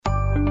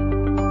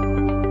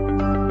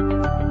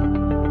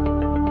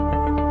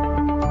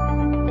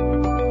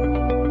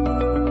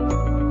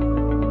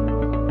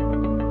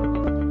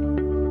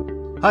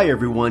Hi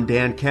everyone,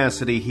 Dan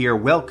Cassidy here.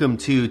 Welcome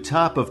to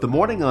Top of the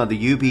Morning on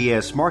the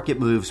UBS Market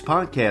Moves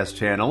podcast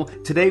channel.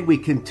 Today we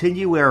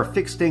continue our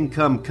fixed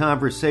income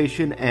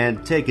conversation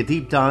and take a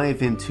deep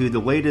dive into the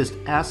latest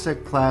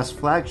asset class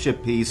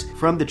flagship piece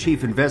from the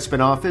Chief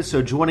Investment Office.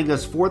 So joining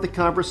us for the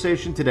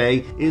conversation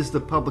today is the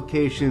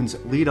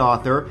publication's lead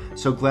author.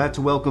 So glad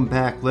to welcome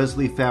back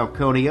Leslie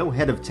Falconio,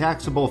 Head of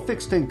Taxable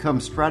Fixed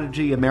Income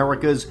Strategy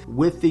Americas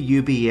with the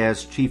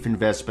UBS Chief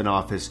Investment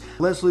Office.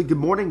 Leslie, good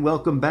morning.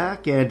 Welcome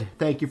back, and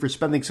thank you for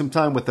spending some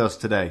time with us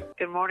today.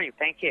 Good morning.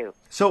 Thank you.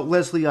 So,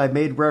 Leslie, I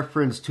made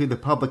reference to the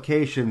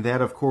publication,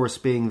 that, of course,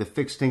 being the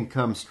Fixed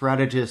Income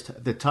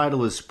Strategist. The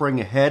title is Spring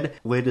Ahead,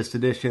 latest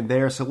edition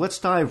there. So let's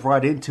dive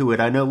right into it.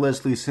 I know,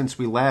 Leslie, since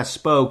we last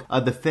spoke,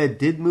 the Fed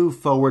did move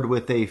forward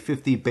with a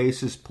 50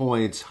 basis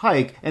points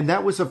hike, and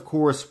that was, of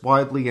course,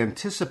 widely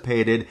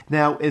anticipated.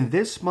 Now, in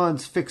this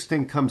month's Fixed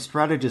Income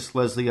Strategist,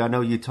 Leslie, I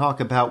know you talk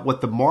about what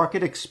the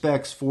market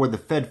expects for the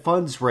Fed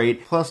funds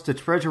rate plus the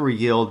Treasury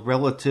yield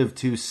relative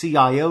to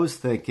CIO's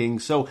thinking.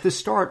 So to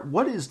start,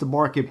 what is the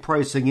market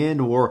pricing in,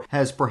 or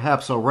has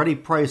perhaps already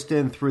priced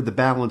in through the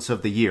balance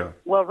of the year?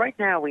 Well, right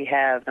now we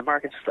have the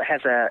market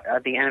has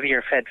the end of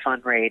year Fed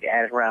fund rate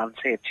at around,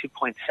 say,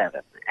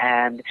 2.7.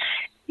 And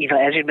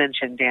as you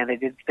mentioned, Dan, they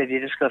did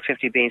just go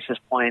 50 basis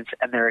points,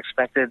 and they're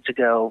expected to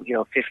go,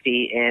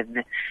 50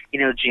 in,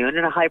 June,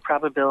 and a high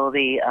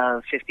probability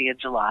of 50 in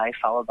July,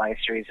 followed by a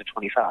series of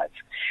 25s.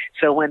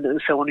 So when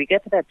we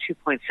get to that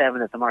 2.7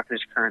 that the market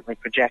is currently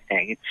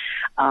projecting,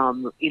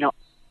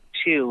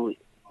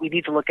 we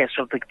need to look at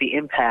sort of like the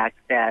impact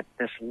that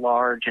this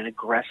large and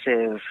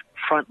aggressive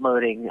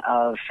front-loading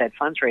of Fed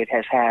funds rate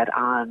has had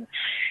on,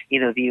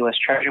 the U.S.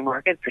 Treasury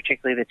market,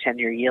 particularly the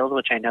 10-year yield,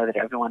 which I know that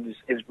everyone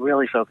is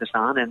really focused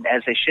on, and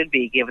as they should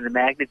be, given the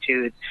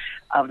magnitude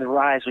of the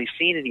rise we've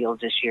seen in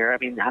yields this year. I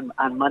mean,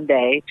 on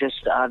Monday,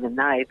 just on the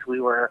 9th,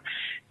 we were,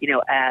 we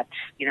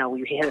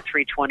hit a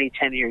 3.20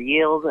 10-year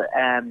yield,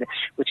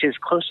 which is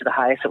close to the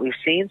highest that we've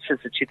seen since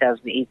since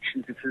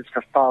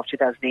the fall of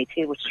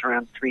 2018, which is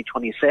around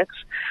 3.26.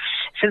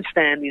 Since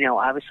then,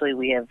 obviously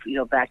we have,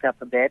 backed up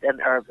a bit,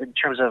 or in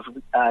terms of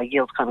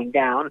yields coming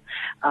down.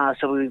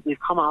 So we've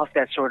come off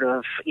that sort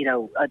of,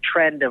 a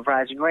trend of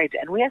rising rates,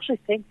 and we actually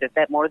think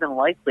that more than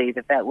likely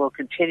that will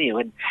continue.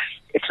 And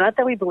it's not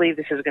that we believe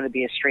this is going to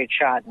be a straight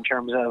shot in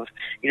terms of,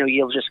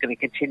 yields just going to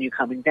continue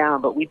coming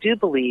down, but we do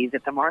believe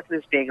that the market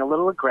is being a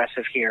little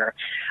aggressive here,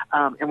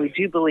 and we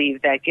do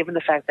believe that given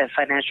the fact that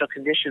financial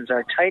conditions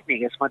are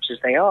tightening as much as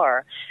they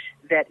are,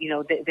 that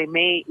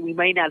we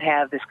may not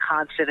have this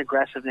constant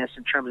aggressiveness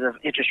in terms of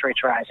interest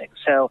rates rising.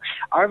 So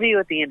our view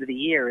at the end of the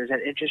year is that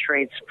interest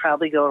rates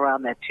probably go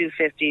around that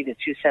 250 to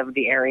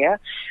 270 area,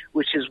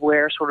 which is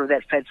where sort of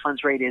that Fed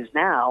funds rate is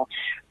now,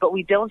 but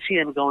we don't see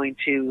them going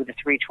to the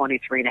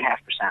 3.20,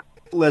 3.5%.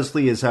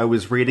 Leslie, as I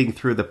was reading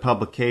through the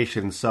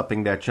publication,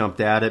 something that jumped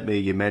out at me,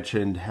 you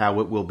mentioned how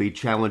it will be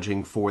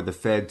challenging for the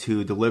Fed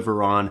to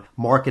deliver on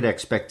market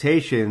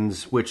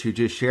expectations, which you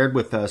just shared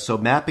with us. So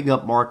mapping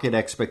up market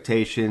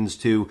expectations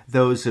to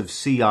those of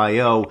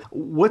CIO,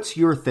 what's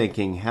your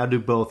thinking? How do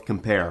both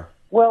compare?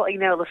 Well,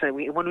 listen,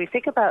 when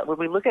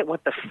we look at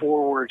what the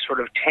forward sort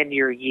of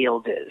 10-year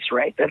yield is,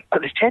 right? The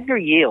 10-year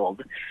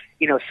yield,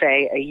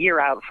 say a year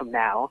out from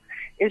now,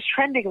 is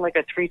trending like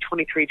a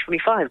 3.20,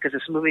 3.25 because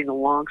it's moving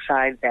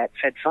alongside that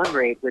Fed fund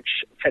rate,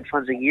 which Fed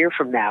funds a year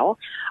from now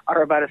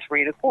are about a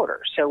 3.25.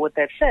 So what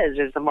that says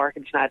is the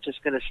market's not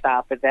just going to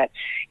stop at that,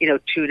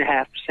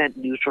 2.5%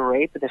 neutral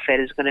rate, but the Fed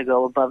is going to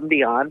go above and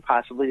beyond,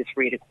 possibly to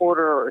 3.25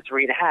 or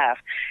 3.5.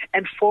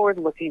 And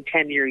forward-looking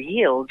 10-year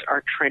yields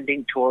are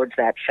trending towards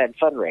that Fed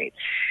fund rate.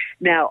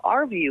 Now,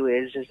 our view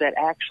is that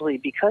actually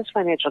because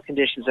financial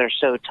conditions are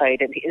so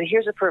tight, and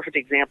here's a perfect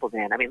example,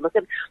 Dan. I mean, look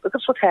at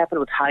what's happened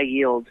with high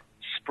yield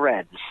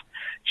spreads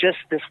just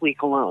this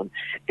week alone.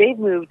 They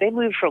moved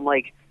from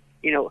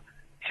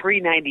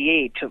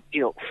 398 to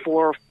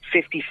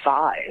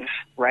 455,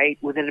 right,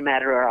 within a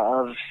matter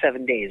of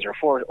 7 days, or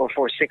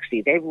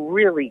 460. They've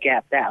really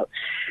gapped out,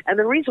 and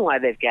the reason why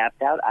they've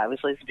gapped out,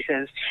 obviously, is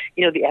because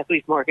the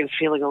equities market is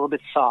feeling a little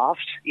bit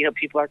soft.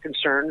 People are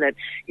concerned that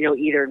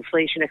either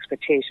inflation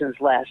expectations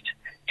last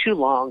too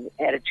long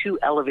at a too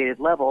elevated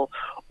level,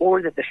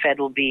 or that the Fed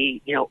will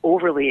be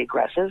overly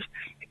aggressive,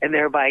 and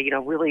thereby,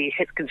 really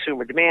hit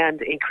consumer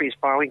demand, increase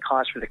borrowing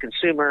costs for the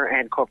consumer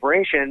and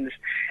corporations,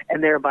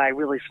 and thereby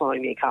really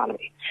slowing the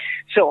economy.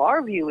 So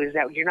our view is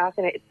that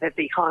that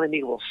the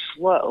economy will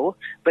slow,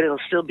 but it'll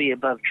still be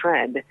above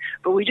trend.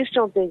 But we just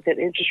don't think that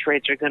interest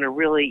rates are going to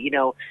really,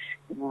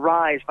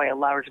 rise by a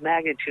large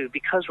magnitude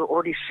because we're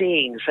already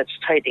seeing such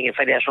tightening in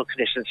financial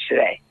conditions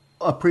today.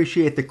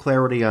 Appreciate the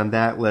clarity on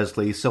that,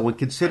 Leslie. So in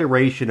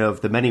consideration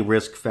of the many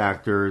risk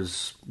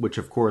factors, which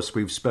of course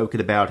we've spoken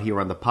about here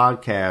on the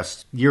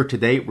podcast, year to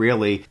date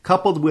really,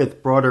 coupled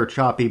with broader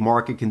choppy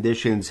market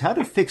conditions, how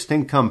do fixed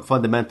income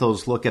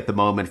fundamentals look at the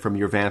moment from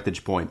your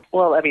vantage point?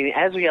 Well, I mean,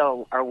 as we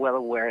all are well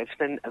aware, it's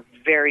been a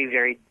very,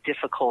 very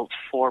difficult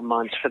 4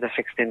 months for the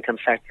fixed income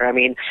sector. I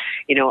mean,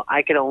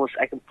 I can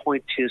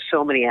point to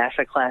so many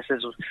asset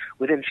classes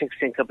within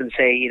fixed income and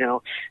say,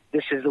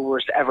 this is the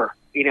worst ever.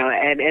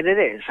 And it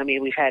is. I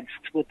mean, we've had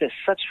with this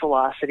such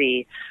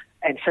velocity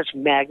and such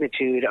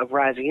magnitude of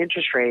rising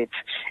interest rates,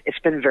 it's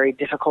been very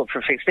difficult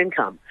for fixed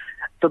income.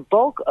 The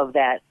bulk of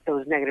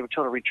those negative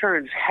total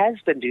returns has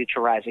been due to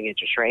rising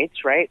interest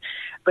rates, right?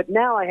 But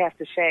now I have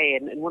to say,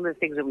 and one of the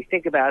things that we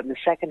think about in the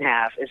second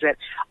half is that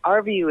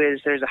our view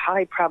is there's a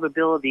high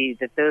probability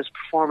that those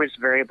performance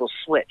variables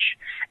switch.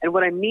 And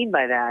what I mean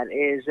by that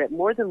is that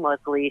more than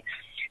likely,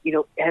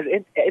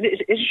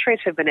 interest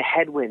rates have been a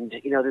headwind,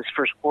 this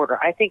first quarter.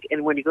 I think,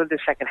 and when you go to the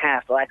second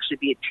half, they'll actually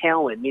be a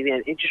tailwind, meaning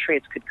that interest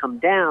rates could come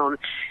down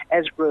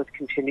as growth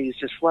continues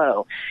to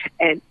slow.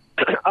 And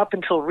up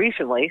until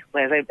recently,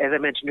 as I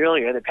mentioned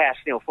earlier, the past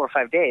 4 or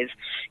 5 days,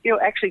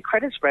 actually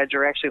credit spreads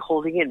are actually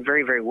holding in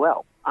very, very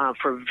well.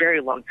 For a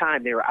very long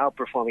time, they were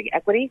outperforming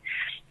equity.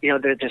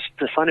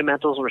 The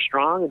fundamentals were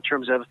strong in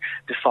terms of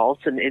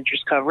defaults and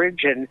interest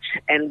coverage, and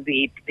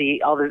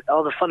all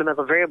the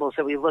fundamental variables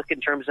that we look in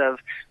terms of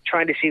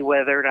trying to see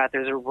whether or not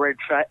there's a red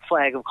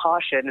flag of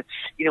caution,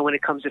 when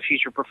it comes to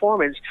future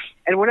performance.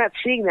 And we're not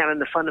seeing that on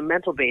the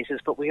fundamental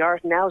basis, but we are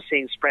now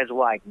seeing spreads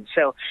widen.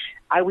 So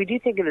we do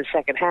think in the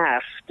second half,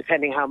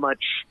 depending how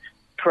much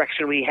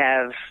correction we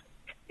have,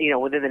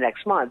 within the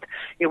next month,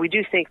 we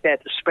do think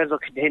that spreads will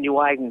continue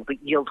widen,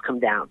 but yields come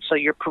down. So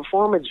your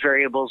performance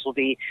variables will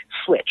be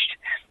switched.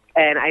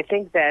 And I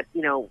think that,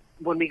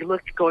 when we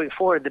look going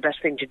forward, the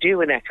best thing to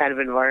do in that kind of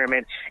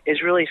environment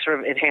is really sort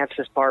of enhance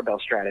this barbell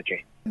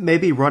strategy.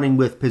 Maybe running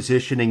with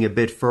positioning a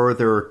bit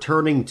further,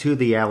 turning to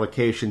the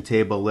allocation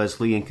table,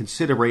 Leslie, in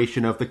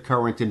consideration of the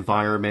current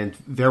environment,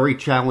 very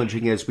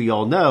challenging as we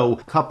all know,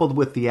 coupled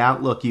with the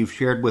outlook you've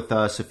shared with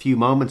us a few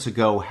moments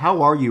ago,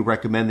 how are you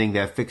recommending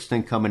that fixed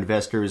income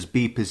investors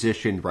be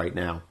positioned right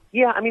now?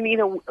 Yeah, I mean,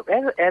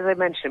 as I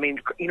mentioned,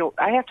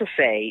 I have to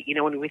say,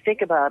 when we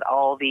think about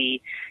all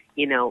the,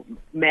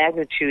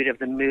 magnitude of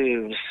the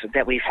moves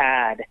that we've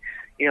had,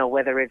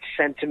 whether it's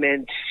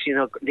sentiment,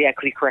 the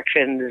equity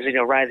corrections,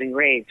 rising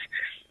rates,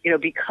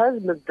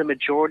 because the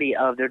majority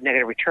of their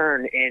negative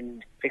return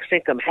in fixed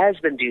income has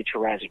been due to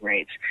rising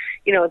rates.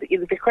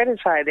 The credit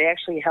side, they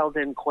actually held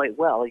in quite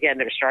well. Again,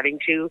 they're starting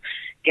to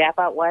gap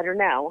out wider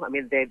now. I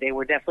mean, they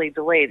were definitely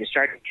delayed. They're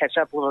starting to catch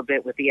up a little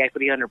bit with the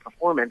equity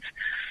underperformance.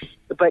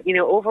 But,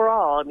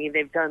 overall,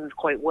 they've done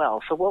quite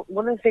well. So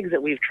one of the things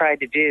that we've tried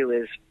to do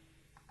is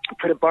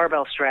put a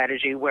barbell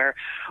strategy where,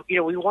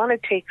 we want to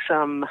take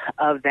some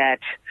of that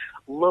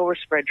lower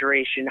spread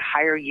duration,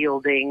 higher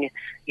yielding,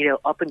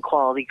 up in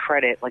quality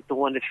credit, like the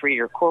 1 to 3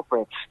 year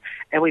corporates.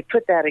 And we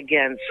put that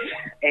against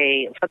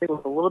something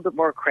with a little bit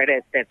more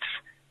credit that's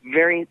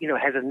very,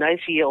 has a nice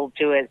yield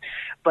to it,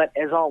 but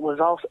has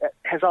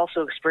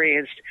also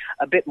experienced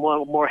a bit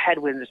more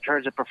headwinds in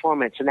terms of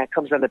performance, and that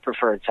comes on the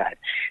preferred side.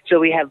 So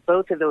we have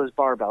both of those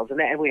barbells,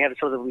 and we have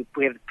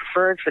the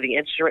preferred for the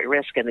interest rate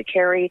risk and the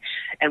carry,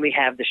 and we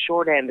have the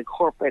short end, the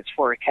corporates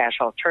for a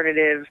cash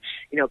alternative,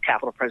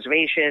 capital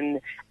preservation,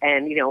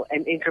 and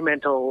an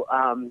incremental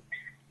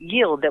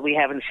yield that we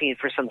haven't seen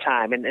for some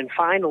time. And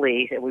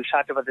finally, and we've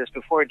talked about this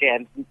before,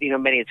 Dan,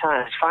 many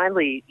times,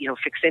 finally,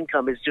 fixed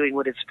income is doing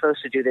what it's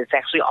supposed to do. That's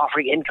actually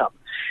offering income.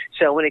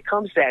 So when it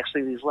comes to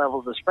actually these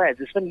levels of spreads,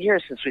 it's been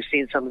years since we've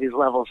seen some of these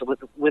levels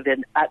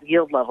within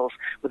yield levels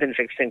within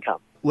fixed income.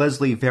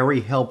 Leslie,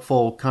 very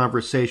helpful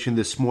conversation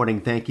this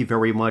morning. Thank you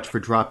very much for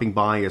dropping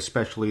by,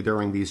 especially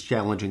during these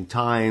challenging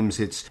times.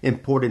 It's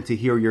important to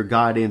hear your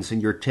guidance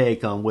and your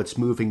take on what's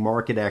moving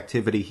market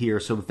activity here.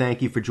 So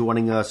thank you for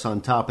joining us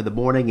on Top of the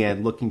Morning,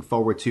 and looking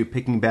forward to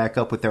picking back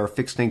up with our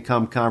fixed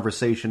income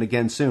conversation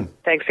again soon.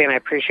 Thanks, Dan. I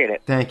appreciate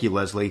it. Thank you,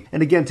 Leslie.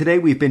 And again, today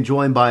we've been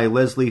joined by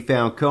Leslie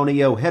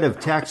Falconio, Head of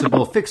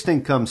Taxable Fixed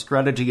Income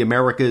Strategy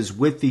Americas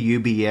with the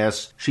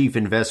UBS Chief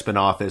Investment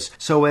Office.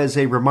 So as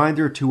a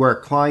reminder to our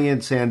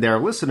clients and our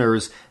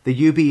listeners,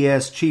 the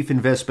UBS Chief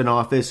Investment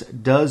Office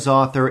does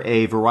author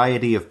a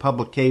variety of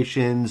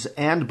publications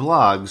and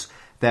blogs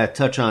that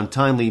touch on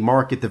timely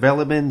market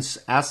developments,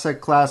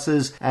 asset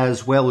classes,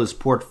 as well as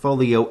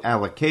portfolio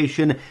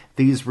allocation.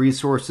 These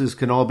resources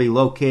can all be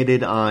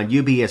located on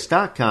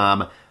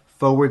ubs.com/CIO,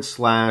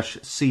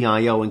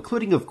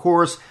 including, of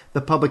course, the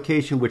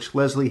publication which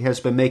Leslie has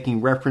been making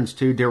reference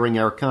to during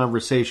our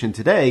conversation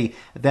today,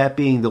 that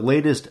being the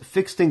latest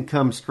Fixed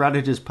Income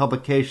Strategist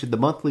publication, the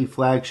monthly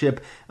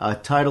flagship.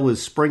 Title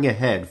is Spring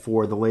Ahead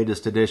for the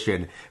latest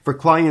edition. For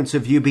clients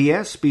of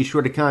UBS, be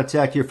sure to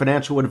contact your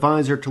financial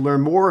advisor to learn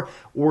more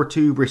or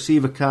to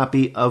receive a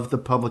copy of the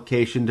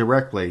publication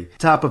directly.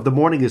 Top of the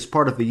Morning is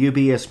part of the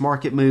UBS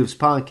Market Moves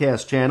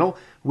podcast channel,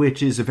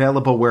 which is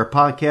available where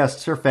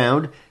podcasts are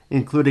found,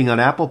 including on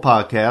Apple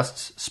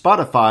Podcasts,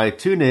 Spotify,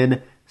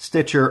 TuneIn,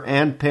 Stitcher,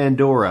 and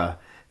Pandora.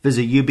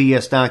 Visit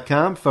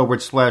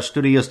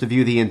ubs.com/studios to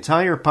view the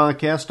entire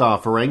podcast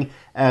offering,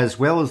 as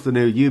well as the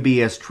new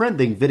UBS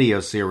Trending video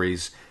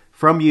series.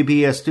 From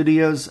UBS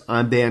Studios,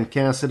 I'm Dan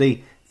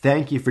Cassidy.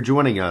 Thank you for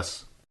joining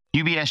us.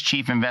 UBS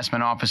Chief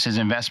Investment Office's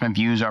investment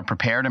views are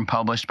prepared and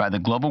published by the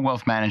global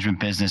wealth management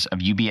business of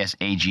UBS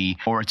AG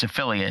or its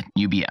affiliate,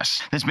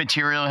 UBS. This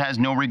material has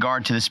no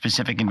regard to the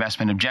specific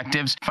investment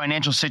objectives,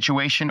 financial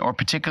situation, or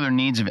particular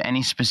needs of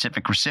any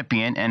specific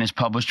recipient and is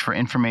published for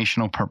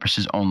informational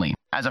purposes only.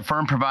 As a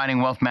firm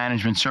providing wealth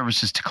management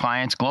services to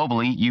clients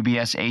globally,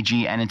 UBS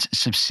AG and its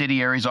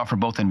subsidiaries offer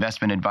both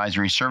investment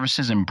advisory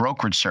services and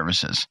brokerage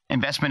services.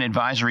 Investment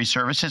advisory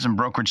services and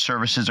brokerage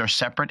services are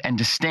separate and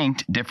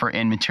distinct, differ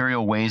in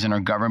material ways, and are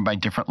governed by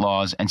different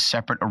laws and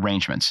separate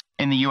arrangements.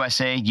 In the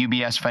USA,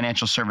 UBS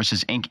Financial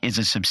Services Inc. is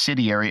a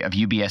subsidiary of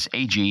UBS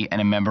AG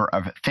and a member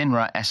of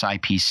FINRA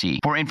SIPC.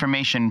 For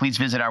information, please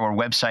visit our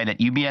website at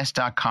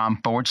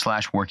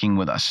ubs.com/working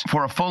with us.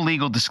 For a full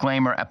legal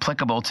disclaimer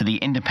applicable to the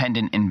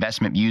independent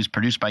investment views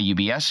produced by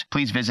UBS,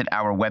 please visit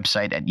our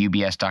website at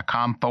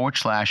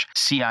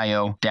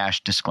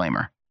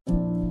ubs.com/CIO-disclaimer.